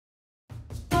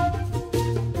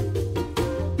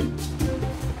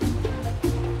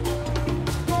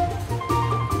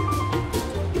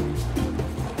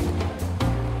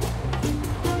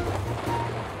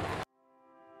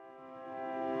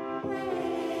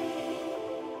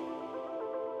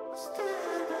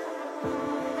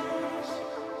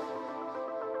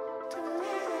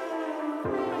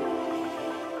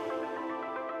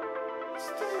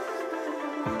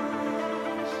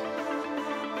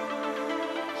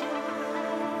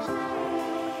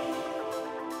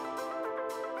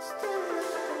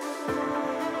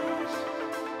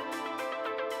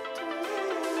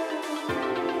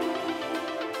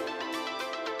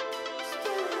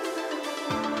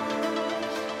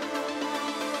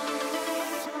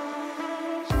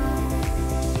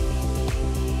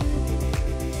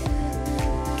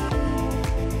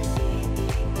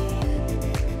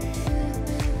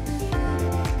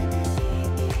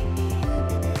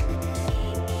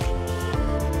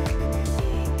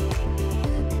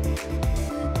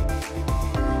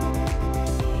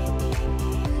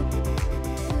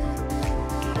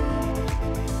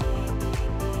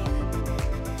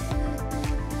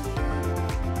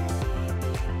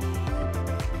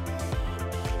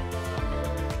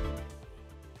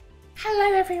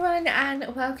Hello everyone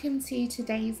and welcome to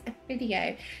today's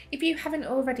video. If you haven't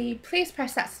already, please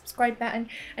press that subscribe button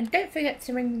and don't forget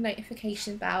to ring the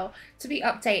notification bell to be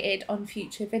updated on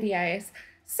future videos.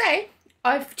 So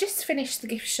I've just finished the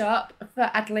gift shop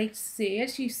for Adelaide Zoo,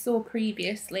 as you saw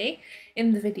previously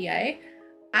in the video,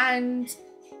 and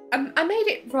I made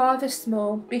it rather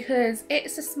small because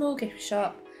it's a small gift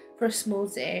shop for a small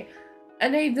zoo. I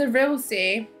know the real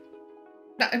zoo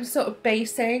that I'm sort of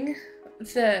basing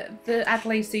the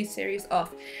Adelaide Zoo series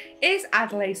off is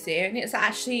Adelaide Zoo, and it's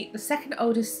actually the second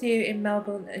oldest zoo in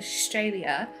Melbourne,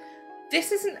 Australia.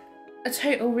 This isn't a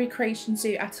total recreation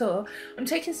zoo at all. I'm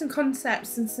taking some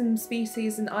concepts and some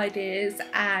species and ideas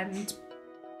and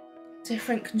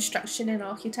different construction and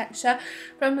architecture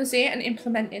from the zoo and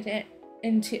implemented it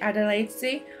into Adelaide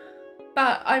Zoo,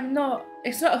 but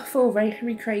it's not a full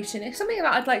recreation. It's something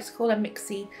that I'd like to call a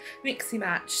mixy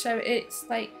match. So it's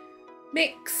like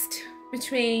mixed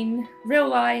between real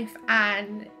life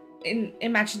and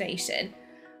imagination.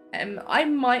 I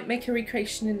might make a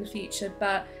recreation in the future,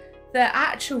 but the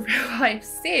actual real life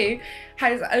zoo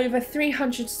has over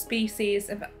 300 species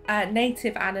of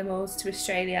native animals to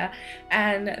Australia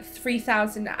and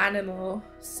 3,000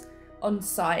 animals on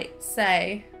site.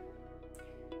 So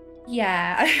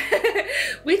yeah,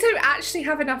 we don't actually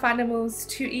have enough animals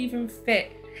to even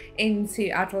fit into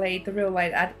Adelaide, the real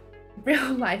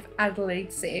life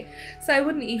Adelaide Zoo, so I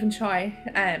wouldn't even try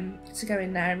to go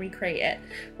in there and recreate it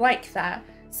like that.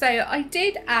 So I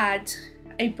did add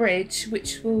a bridge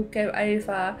which will go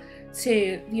over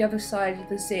to the other side of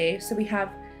the zoo, so we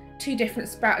have two different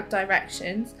sprouted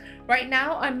directions. Right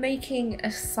now I'm making a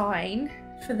sign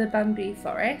for the bamboo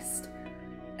forest,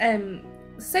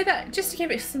 so that just to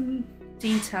give it some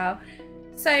detail.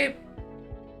 So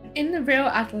in the real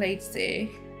Adelaide Zoo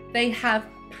they have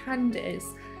pandas.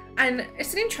 And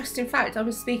it's an interesting fact, I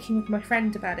was speaking with my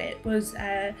friend about it, was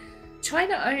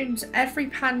China owns every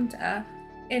panda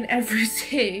in every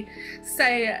zoo.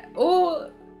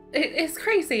 So it's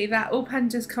crazy that all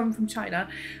pandas come from China,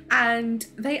 and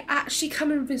they actually come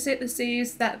and visit the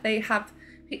zoos that they have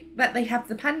the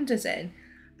pandas in,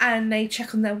 and they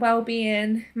check on their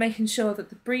well-being, making sure that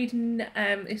the breeding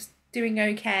is doing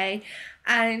okay,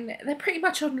 and they're pretty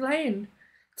much on loan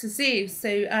to zoos,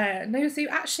 so no zoo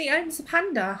actually owns a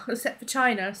panda except for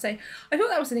China. So I thought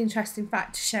that was an interesting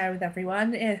fact to share with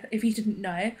everyone if you didn't know.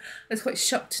 I was quite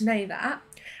shocked to know that.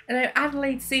 I know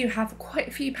Adelaide Zoo have quite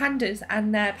a few pandas,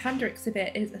 and their panda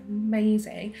exhibit is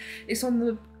amazing. It's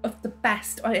one of the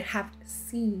best I have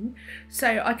seen,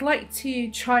 so I'd like to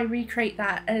try recreate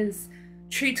that as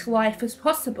true to life as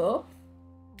possible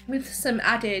with some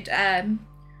added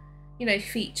you know,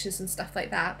 features and stuff like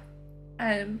that.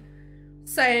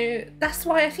 So that's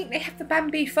why I think they have the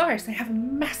bamboo forest. They have a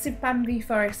massive bamboo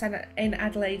forest in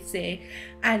Adelaide Zoo,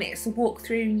 and it's a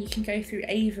walkthrough, and you can go through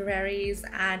aviaries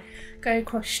and go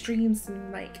across streams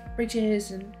and like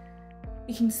bridges, and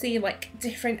you can see like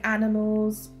different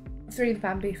animals through the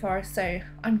bamboo forest. So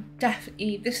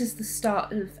this is the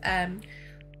start of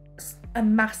a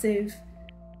massive,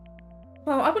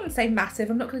 well, I wouldn't say massive,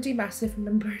 I'm not going to do massive,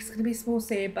 remember it's going to be small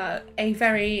zoo, but a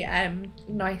very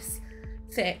nice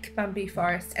thick bamboo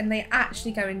forest. And they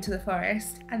actually go into the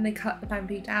forest and they cut the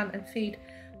bamboo down and feed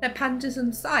their pandas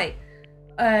on site,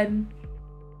 and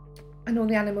all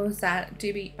the animals that do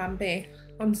eat bamboo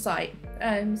on site.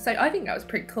 So I think that was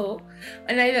pretty cool.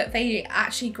 I know that they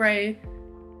actually grow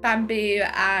bamboo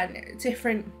and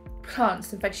different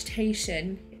plants and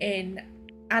vegetation in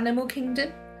Animal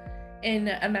Kingdom in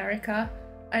America.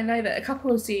 I know that a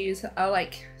couple of zoos are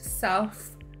like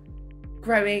self-growing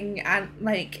and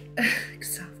like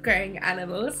self-growing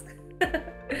animals.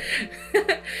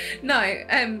 No,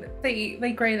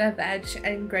 they grow their veg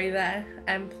and grow their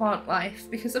plant life,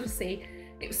 because obviously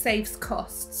it saves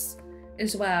costs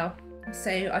as well.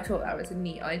 So I thought that was a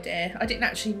neat idea. I didn't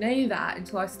actually know that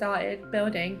until I started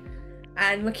building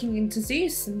and looking into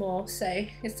zoos some more, so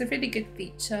it's a really good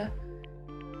feature.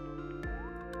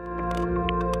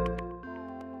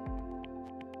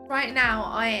 Right now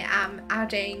I am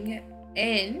adding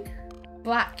in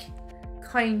black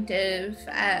kind of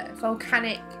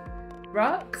volcanic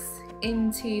rocks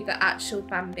into the actual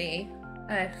bamboo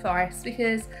forest,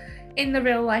 because in the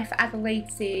real life Adelaide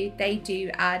Zoo they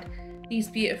do add these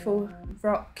beautiful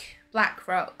black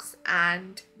rocks,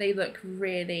 and they look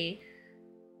really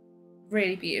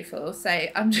beautiful. So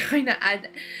I'm trying to add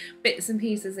bits and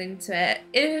pieces into it.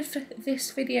 If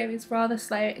this video is rather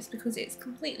slow, it's because it's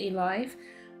completely live.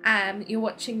 You're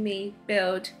watching me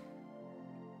build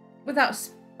without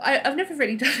I've never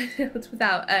really done a build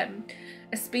without a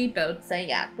speed build, so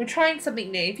yeah, we're trying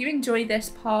something new. If you enjoy this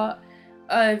part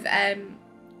of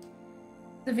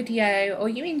the video, or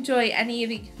you enjoy any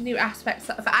of the new aspects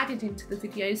that I've added into the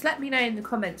videos, let me know in the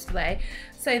comments below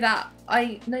so that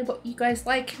I know what you guys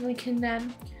like, and I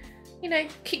can you know,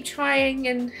 keep trying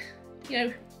and, you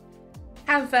know,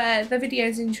 have the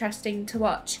videos interesting to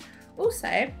watch.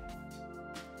 Also,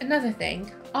 another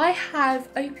thing, I have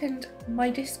opened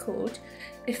my Discord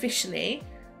officially,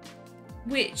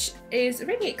 which is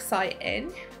really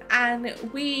exciting, and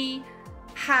we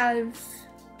have,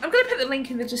 I'm going to put the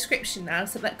link in the description now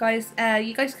so that guys,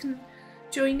 you guys can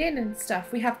join in and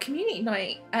stuff. We have community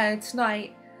night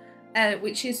tonight,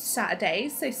 which is Saturday.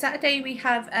 So Saturday we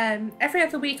have, every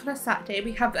other week on a Saturday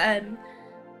we have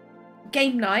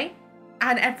game night,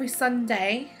 and every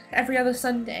other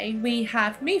Sunday we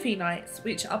have movie nights,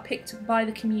 which are picked by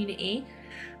the community,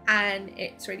 and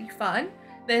it's really fun.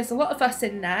 There's a lot of us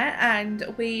in there,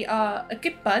 and we are a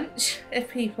good bunch of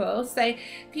people. So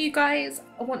if you guys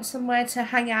want somewhere to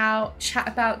hang out, chat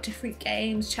about different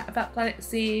games, chat about Planet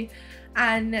Zoo,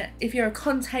 and if you're a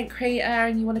content creator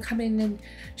and you want to come in and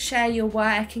share your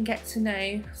work and get to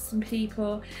know some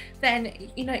people, then,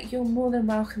 you know, you're more than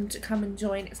welcome to come and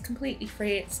join. It's completely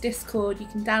free. It's Discord. You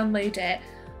can download it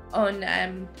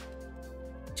on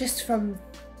just from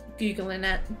Googling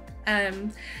it.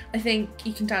 I think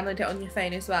you can download it on your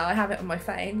phone as well. I have it on my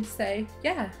phone, so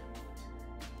yeah,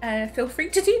 feel free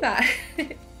to do that.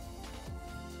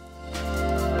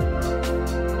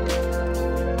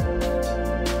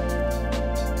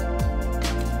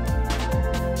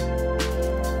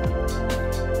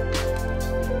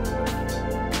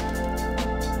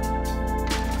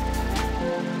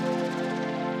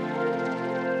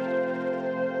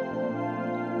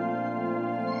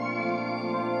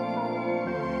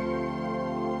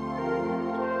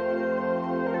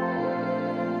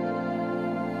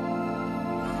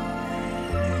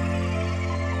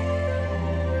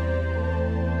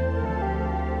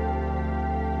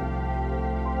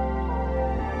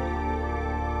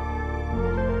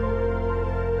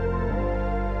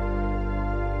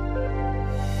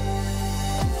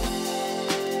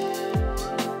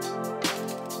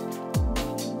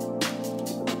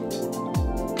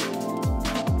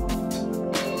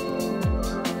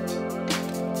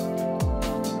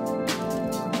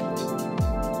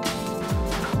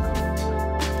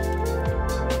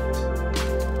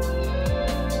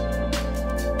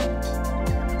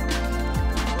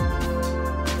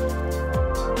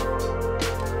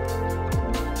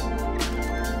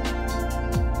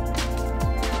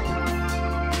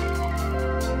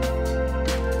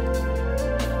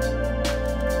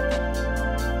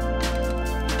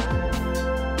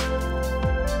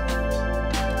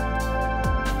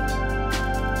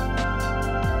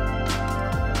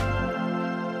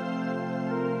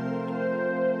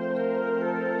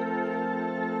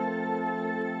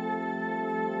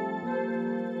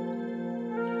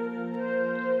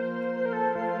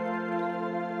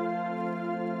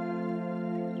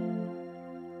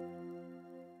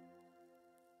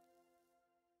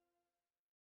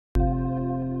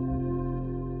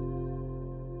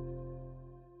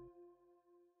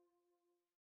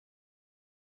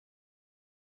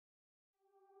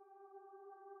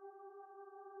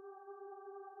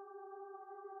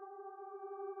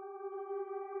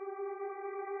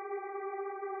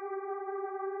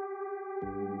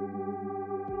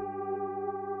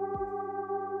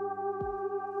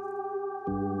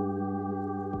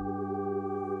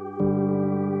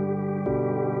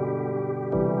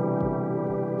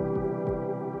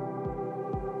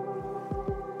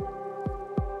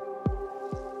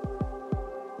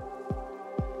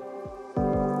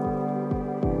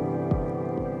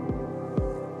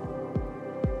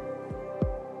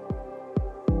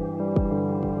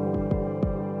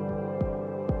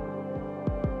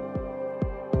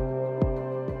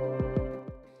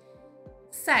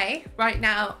 So right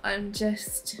now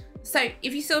so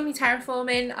if you saw me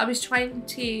terraforming, I was trying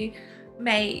to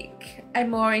make a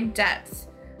more in-depth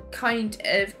kind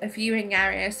of a viewing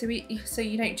area, so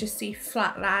you don't just see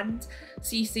flat land,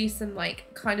 so you see some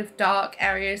like kind of dark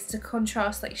areas to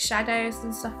contrast like shadows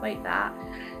and stuff like that.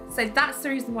 So that's the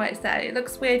reason why it's there. It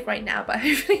looks weird right now, but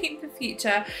hopefully in the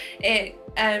future it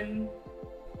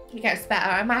gets better.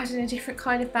 I'm adding a different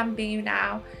kind of bamboo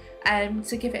now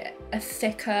to give it a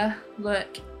thicker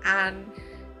look and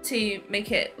to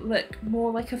make it look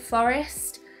more like a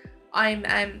forest. I'm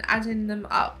adding them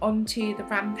up onto the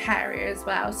ramp area as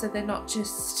well, so they're not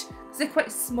just, because they're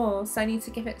quite small, so I need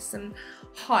to give it some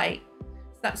height.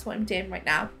 So that's what I'm doing right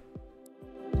now.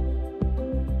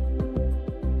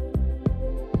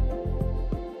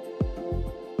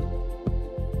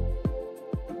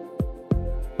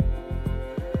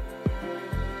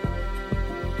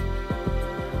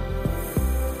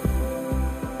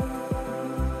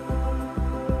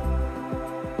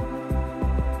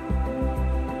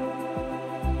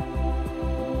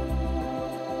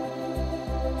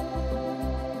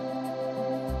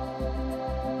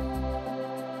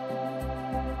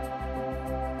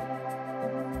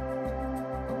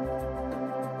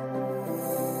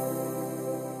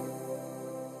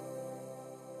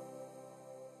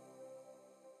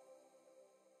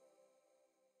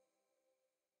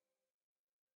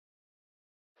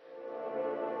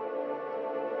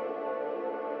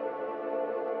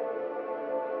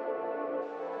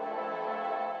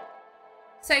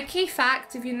 So key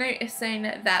fact, if you're noticing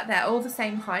that they're all the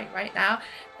same height right now,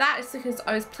 that is because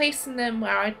I was placing them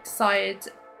where I decided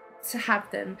to have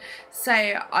them. So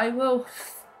I will,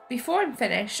 before I'm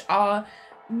finished, I'll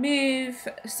move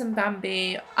some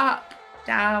bamboo up,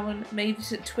 down, maybe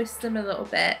to twist them a little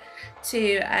bit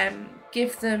to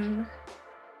give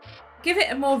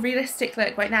it a more realistic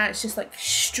look. Right now it's just like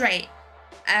straight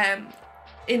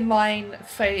in line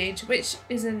foliage, which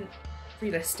isn't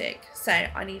realistic, so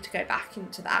I need to go back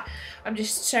into that. I'm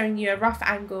just showing you a rough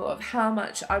angle of how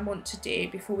much I want to do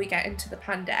before we get into the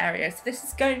panda area. So this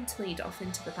is going to lead off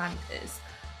into the pandas,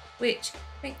 which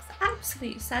makes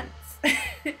absolute sense.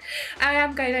 I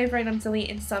am going over and I'm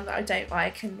deleting some that I don't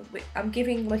like, and I'm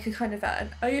giving like a kind of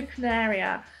an open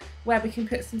area where we can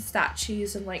put some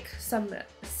statues and like some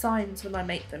signs when I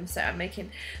make them. So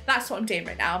that's what I'm doing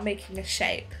right now. I'm making a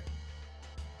shape.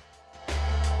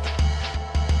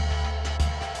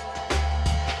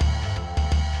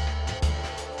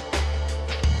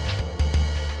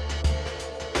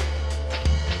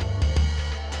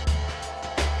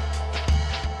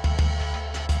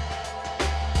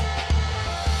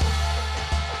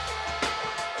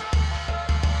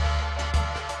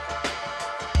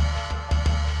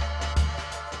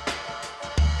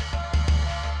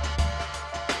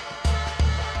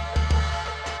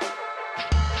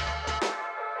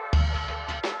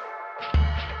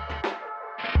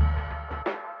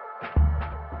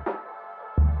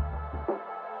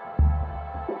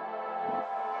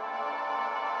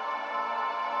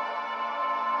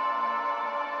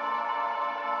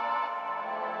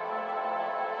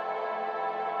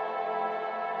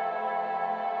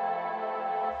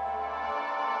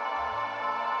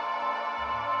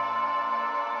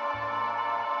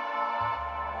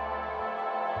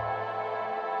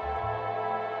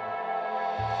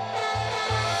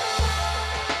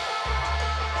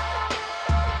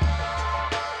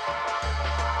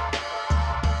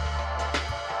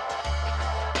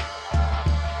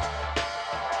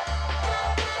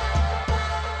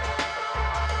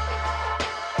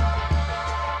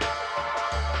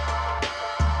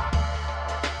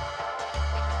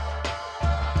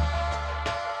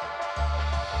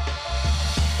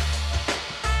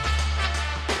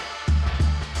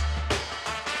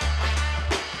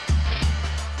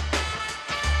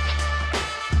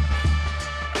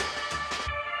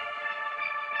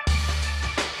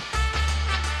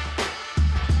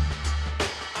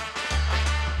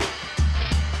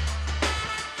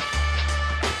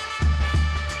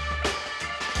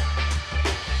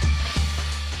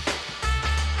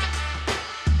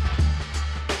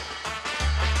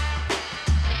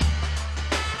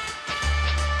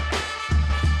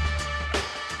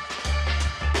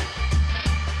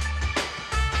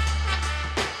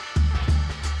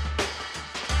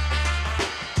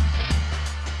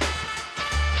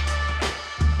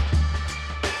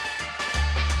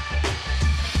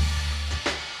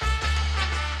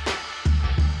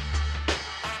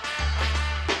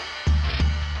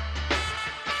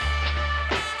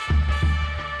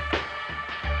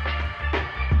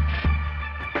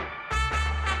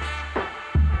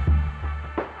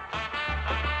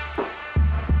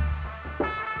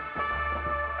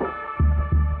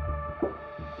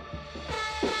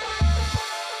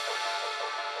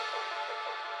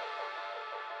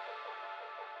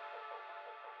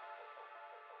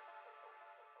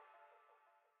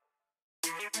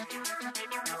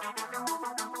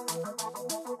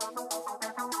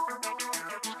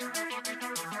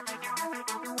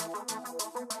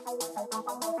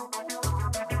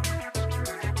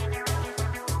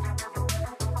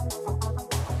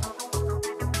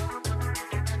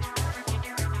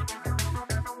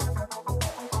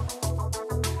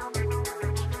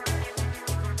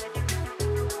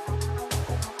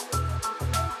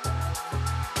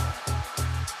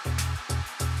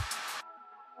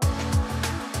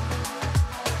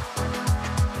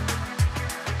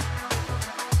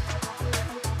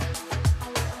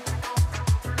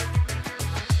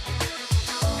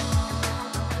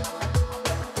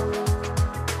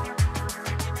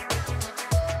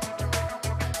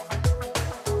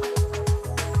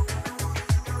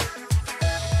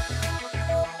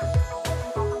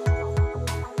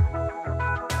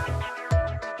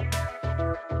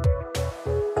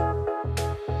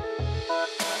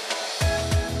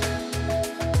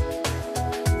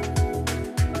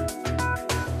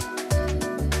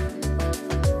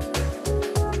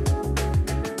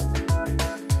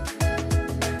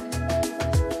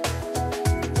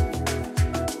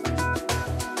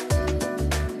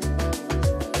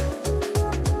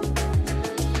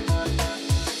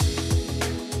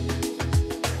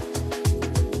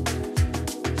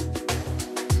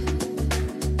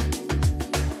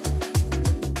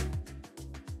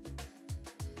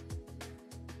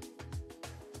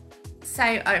 So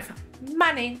I've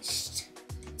managed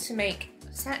to make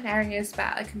certain areas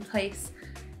where I can place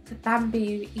the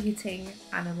bamboo eating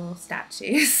animal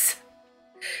statues.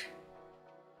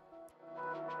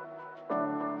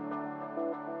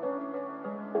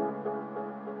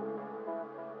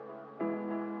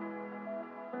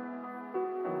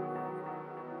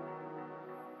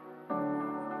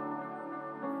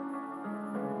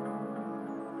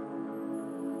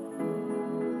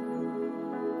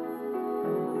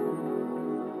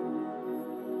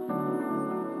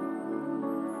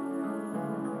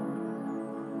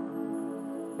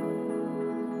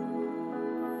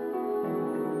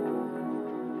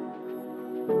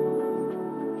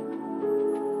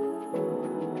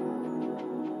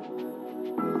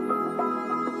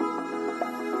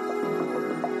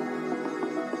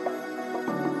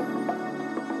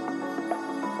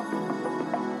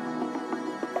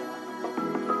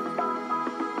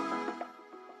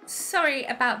 Sorry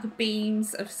about the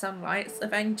beams of sunlight.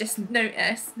 I've only just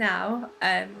noticed now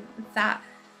that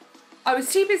I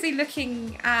was too busy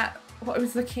looking at what I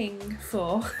was looking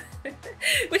for,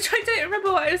 which I don't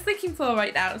remember what I was looking for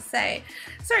right now, so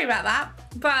sorry about that.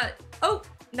 But oh,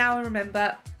 now I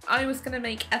remember. I was going to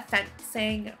make a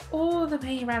fencing all the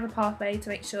way around the pathway to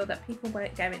make sure that people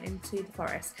weren't going into the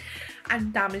forest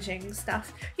and damaging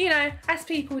stuff, you know, as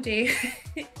people do.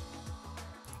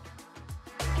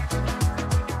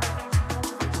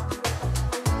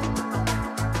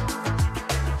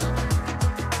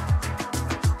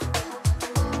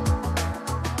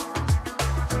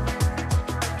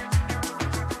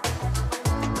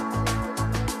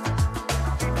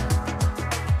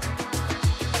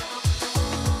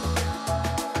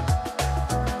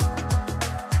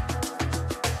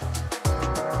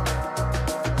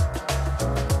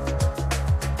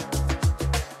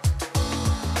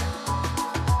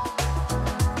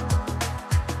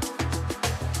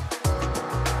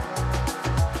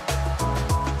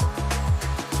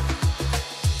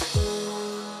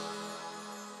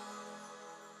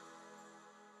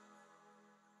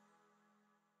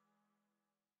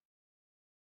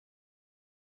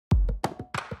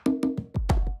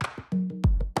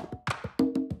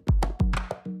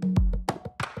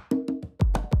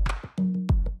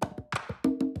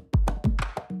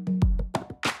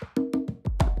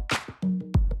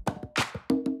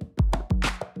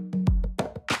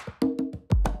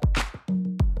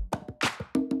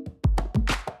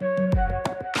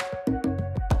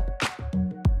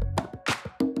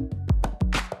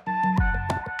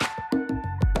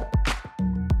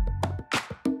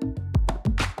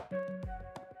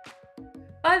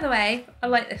 By the way, I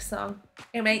like this song.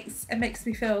 It makes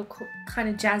me feel kind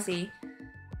of jazzy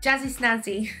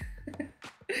snazzy.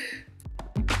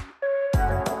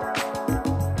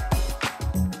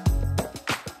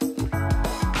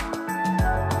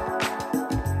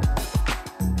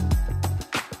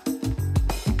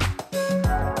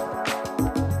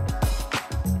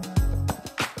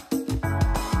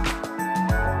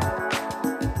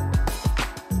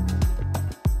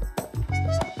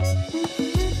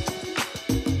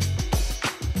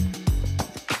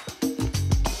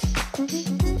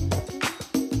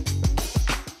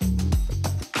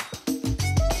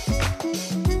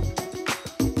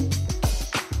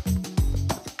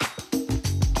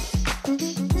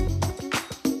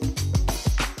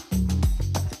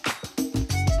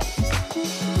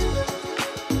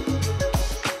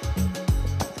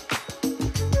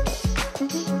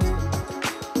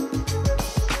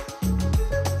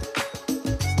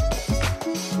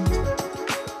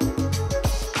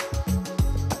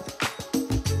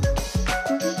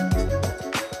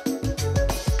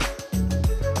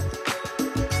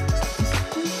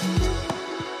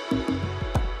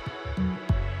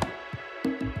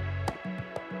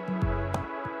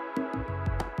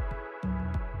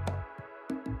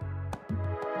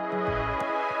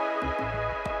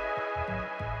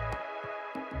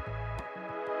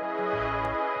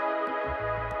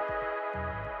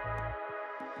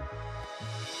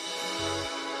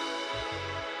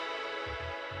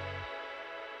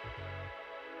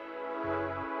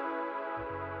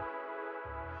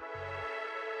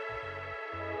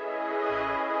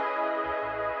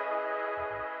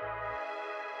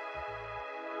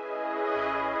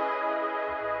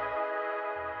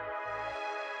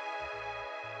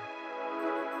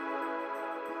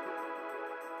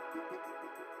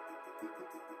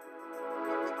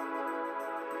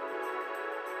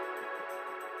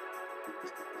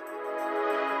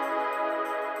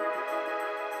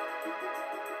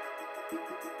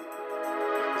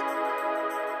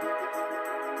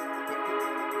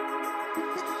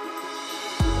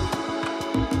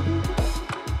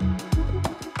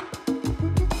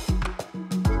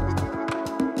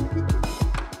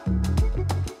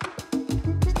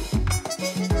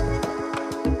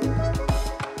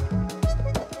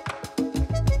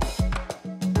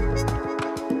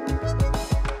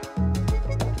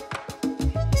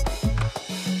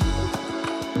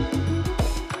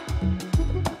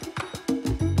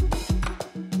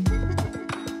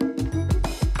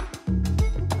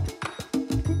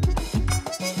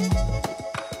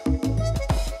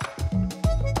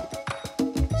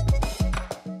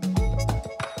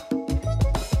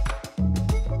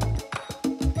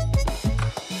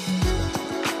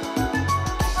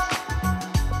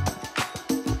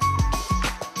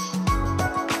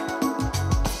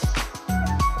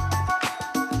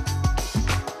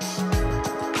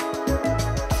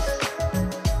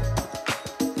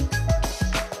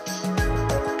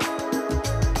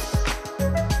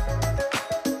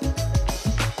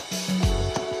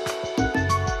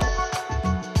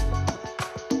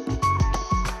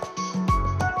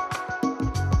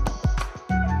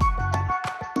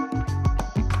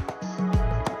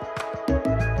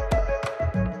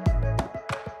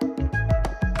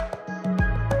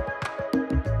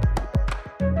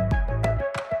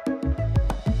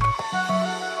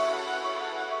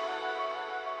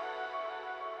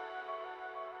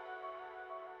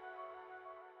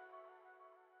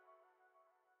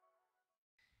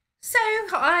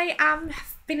 So I am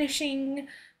finishing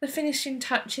the finishing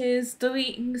touches,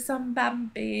 deleting some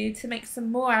bamboo to make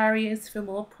some more areas for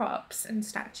more props and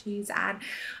statues, and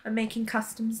I'm making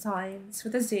custom signs for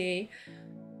the zoo,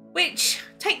 which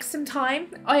takes some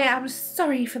time. I am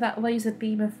sorry for that laser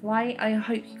beam of light. I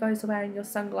hope you guys are wearing your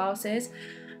sunglasses.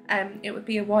 It would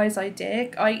be a wise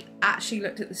idea. I actually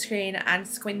looked at the screen and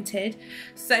squinted,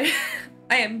 so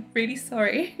I am really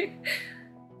sorry.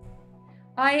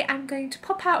 I am going to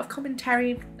pop out of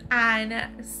commentary and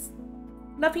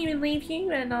love you and leave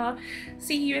you, and I'll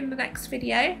see you in the next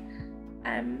video.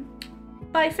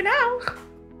 Bye for now.